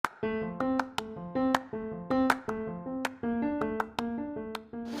Hey,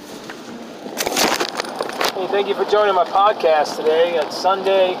 thank you for joining my podcast today. It's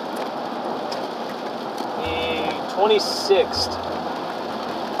Sunday, the 26th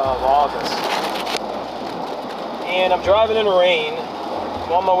of August. And I'm driving in the rain.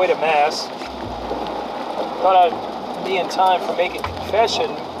 I'm on my way to Mass. Thought I'd be in time for making confession,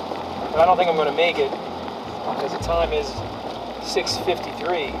 but I don't think I'm going to make it because the time is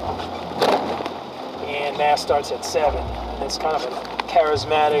 6:53 and Mass starts at 7. And it's kind of a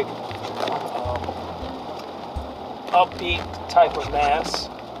charismatic, upbeat type of Mass.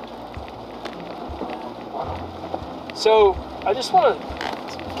 So I just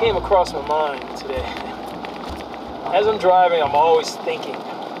came across my mind today. As I'm driving, I'm always thinking.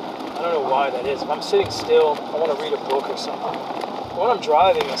 I don't know why that is. If I'm sitting still, I want to read a book or something. But when I'm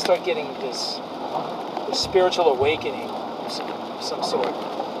driving, I start getting this spiritual awakening of some sort.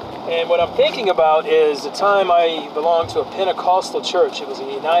 And what I'm thinking about is the time I belonged to a Pentecostal church. It was a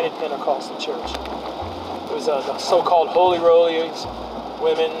United Pentecostal church. It was the so-called Holy Rollers,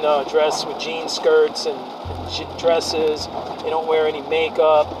 women dressed with jean skirts and dresses. They don't wear any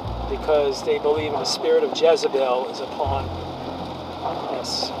makeup because they believe in the spirit of Jezebel is upon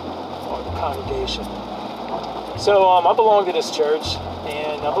us, or the congregation. So I belong to this church,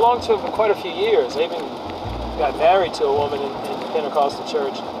 and I belonged to it for quite a few years. I even got married to a woman in the Pentecostal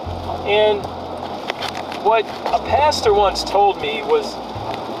church. And what a pastor once told me was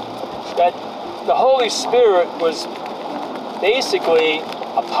that the Holy Spirit was basically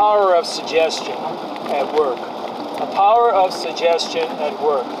a power of suggestion at work. A power of suggestion at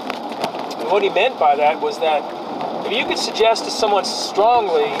work. And what he meant by that was that if you could suggest to someone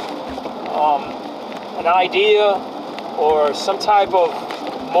strongly an idea or some type of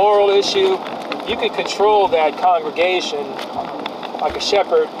moral issue, you could control that congregation like a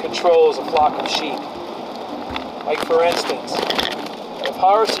shepherd controls a flock of sheep. Like, for instance, the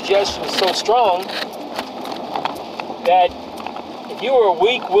power of suggestion is so strong that if you were a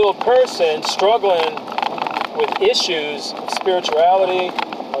weak-willed person struggling with issues of spirituality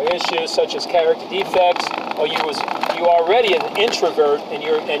or issues such as character defects, or you already an introvert and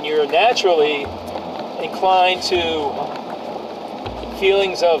you're naturally inclined to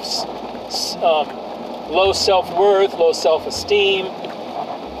feelings of low self-worth, low self-esteem,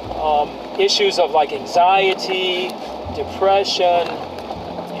 issues of like anxiety, depression,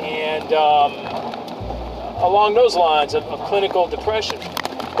 and along those lines of clinical depression.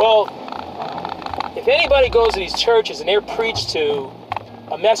 Well, if anybody goes to these churches and they're preached to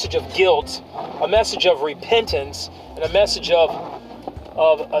a message of guilt, a message of repentance, and a message of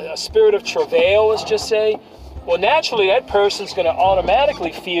a spirit of travail, let's just say, well, naturally that person's going to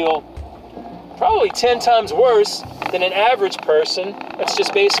automatically feel probably 10 times worse than an average person that's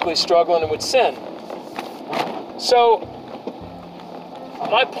just basically struggling with sin. So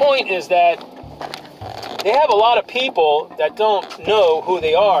my point is that they have a lot of people that don't know who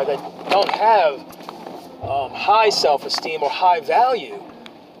they are, that don't have high self-esteem or high value.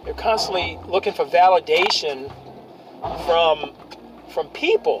 They're constantly looking for validation from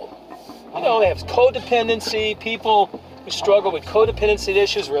people. You know, they have codependency, people who struggle with codependency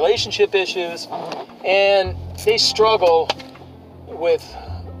issues, relationship issues, and they struggle with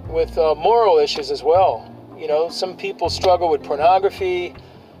moral issues as well. You know, some people struggle with pornography,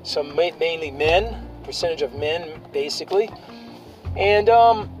 some mainly men, percentage of men basically, and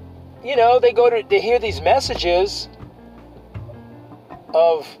you know, they hear these messages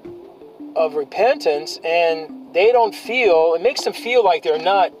of repentance, and they don't feel, it makes them feel like they're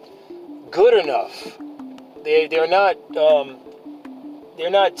not good enough. They're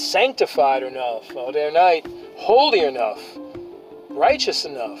not sanctified enough, or they're not holy enough, righteous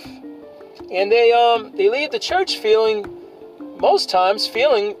enough, and they leave the church most times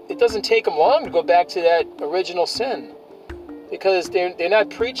feeling it doesn't take them long to go back to that original sin, because they're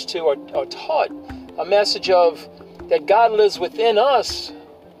not preached to or taught a message of that God lives within us,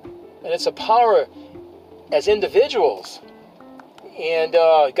 and it's a power as individuals, and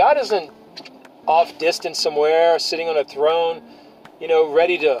God isn't off distance somewhere, sitting on a throne, you know,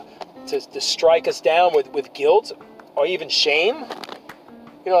 ready to strike us down with guilt or even shame.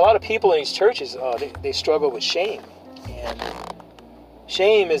 You know, a lot of people in these churches, they struggle with shame. And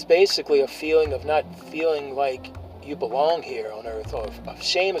shame is basically a feeling of not feeling like you belong here on earth. Or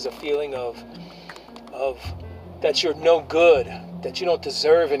shame is a feeling of that you're no good, that you don't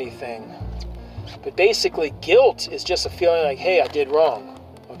deserve anything. But basically, guilt is just a feeling like, hey, I did wrong.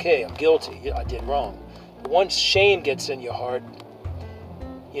 Okay, I'm guilty. I did wrong. But once shame gets in your heart,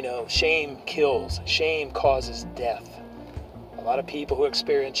 you know, shame kills. Shame causes death. A lot of people who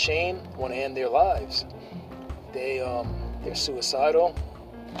experience shame want to end their lives. They're suicidal,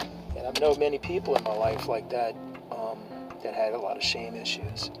 and I've known many people in my life like that that had a lot of shame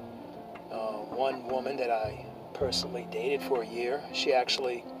issues. One woman that I personally dated for a year, she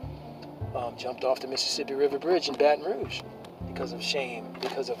actually jumped off the Mississippi River Bridge in Baton Rouge because of shame,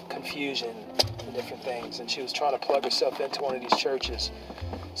 because of confusion and different things, and she was trying to plug herself into one of these churches.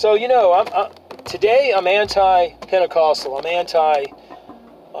 So today I'm anti-Pentecostal. I'm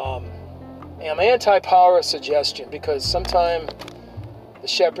anti-power of suggestion, because sometimes the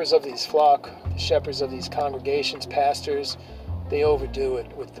shepherds of these flock, the shepherds of these congregations, pastors, they overdo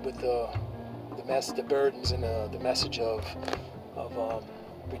it with the burdens and the message of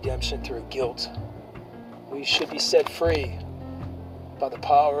redemption through guilt. We should be set free by the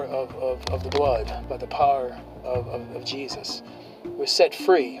power of the blood, by the power of Jesus. We're set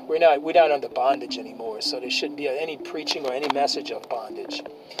free. We're not under bondage anymore, so there shouldn't be any preaching or any message of bondage.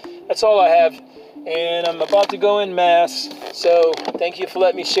 That's all I have, and I'm about to go in Mass, so thank you for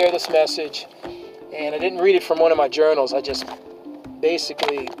letting me share this message. And I didn't read it from one of my journals. I just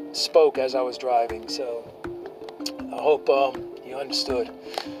basically spoke as I was driving, so I hope you understood.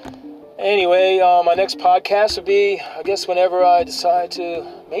 Anyway, my next podcast will be, I guess, whenever I decide to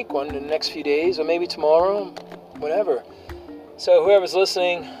make one in the next few days, or maybe tomorrow, whenever. So whoever's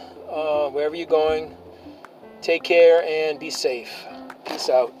listening, wherever you're going, take care and be safe. Peace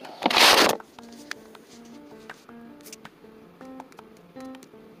out.